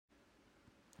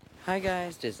Hi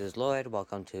guys, this is Lloyd.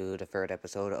 Welcome to the third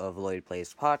episode of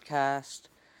Lloydplays podcast.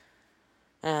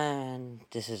 And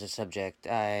this is a subject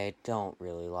I don't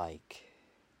really like,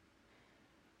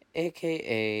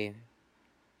 aka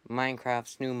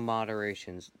Minecraft's new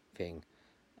moderations thing.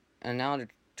 And now they're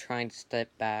trying to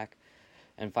step back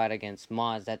and fight against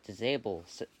mods that disable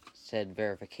said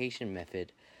verification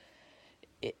method.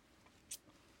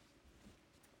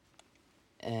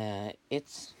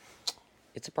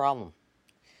 It's a problem.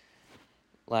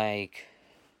 Like,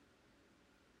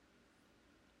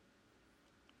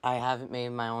 I haven't made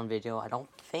my own video. I don't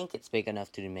think it's big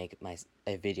enough to make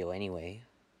a video anyway.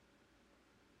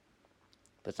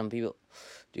 But some people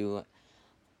do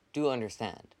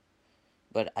understand.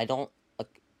 But I don't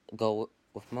go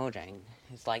with Mojang.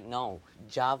 It's like, no,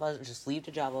 Java, just leave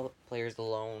the Java players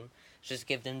alone. Just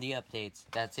give them the updates.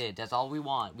 That's it. That's all we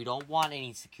want. We don't want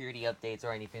any security updates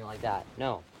or anything like that.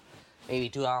 No. Maybe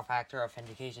 2-hour factor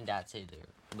authentication, that's it.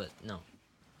 But no.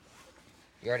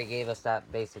 You already gave us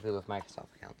that basically with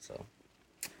Microsoft account, so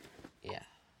yeah.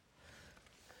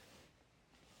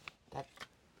 That,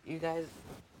 you guys,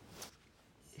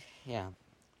 yeah.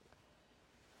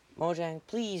 Mojang,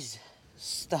 please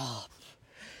stop.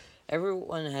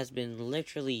 Everyone has been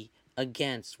literally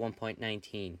against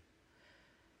 1.19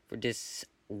 for this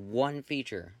one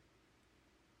feature.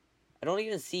 I don't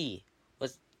even see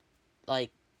what's like.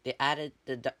 They added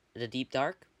the deep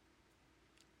dark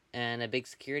and a big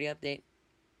security update.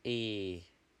 It's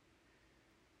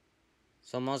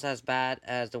almost as bad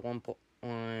as the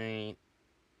 1.11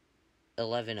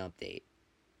 update.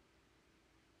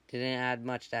 Didn't add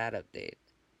much to that update.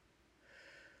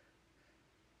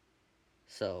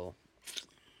 So,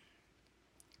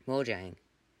 Mojang,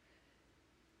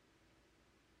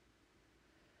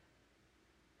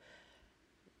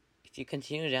 if you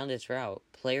continue down this route,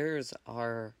 players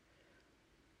are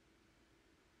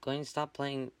going to stop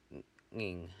playing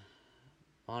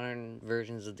modern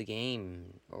versions of the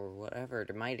game or whatever.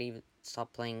 They might even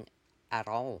stop playing at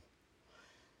all.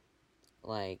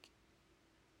 Like,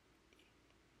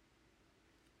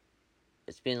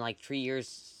 it's been like 3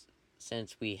 years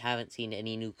since we haven't seen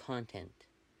any new content.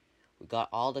 We got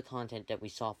all the content that we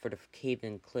saw for the cave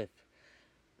and cliff.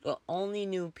 The only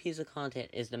new piece of content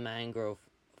is the mangrove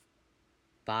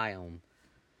biome.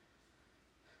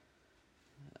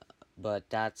 But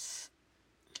that's,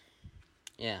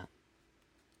 yeah,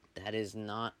 that is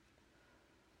not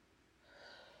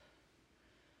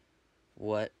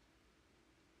what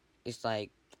it's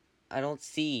like. I don't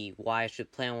see why I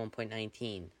should play on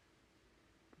 1.19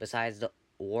 besides the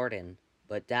warden,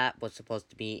 but that was supposed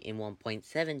to be in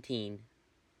 1.17.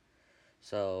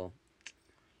 So,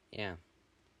 yeah.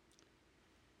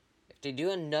 If they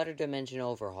do another dimension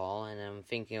overhaul, and I'm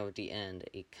thinking of the end,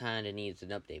 it kind of needs an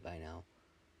update by now.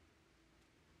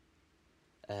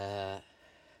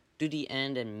 Do the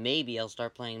end, and maybe I'll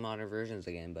start playing modern versions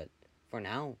again, but for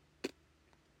now,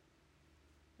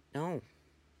 no.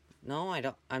 No, I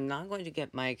don't. I'm not going to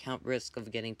get my account risk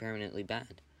of getting permanently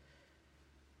banned.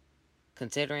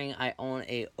 Considering I own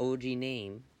a OG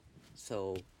name,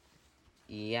 so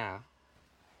yeah,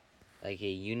 like a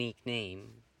unique name.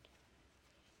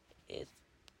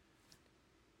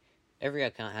 Every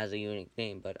account has a unique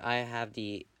name, but I have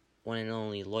the one and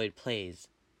only Lloydplays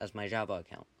as my Java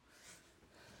account.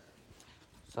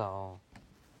 So,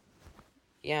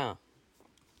 yeah.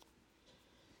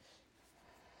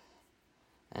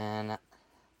 And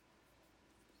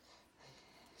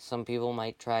some people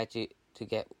might try to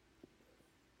get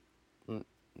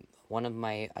one of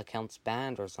my accounts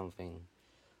banned or something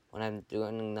when I'm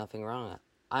doing nothing wrong.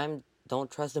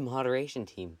 Don't trust the moderation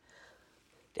team.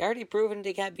 They already proven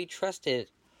they can't be trusted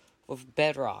with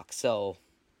Bedrock, so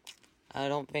I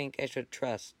don't think I should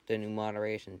trust the new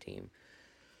moderation team.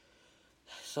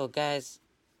 So guys,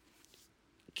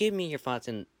 give me your thoughts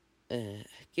and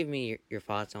give me your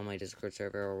thoughts on my Discord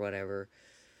server or whatever.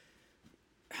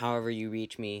 However you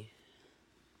reach me.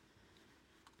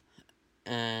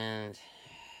 And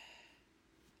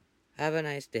have a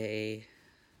nice day.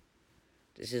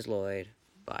 This is Lloyd.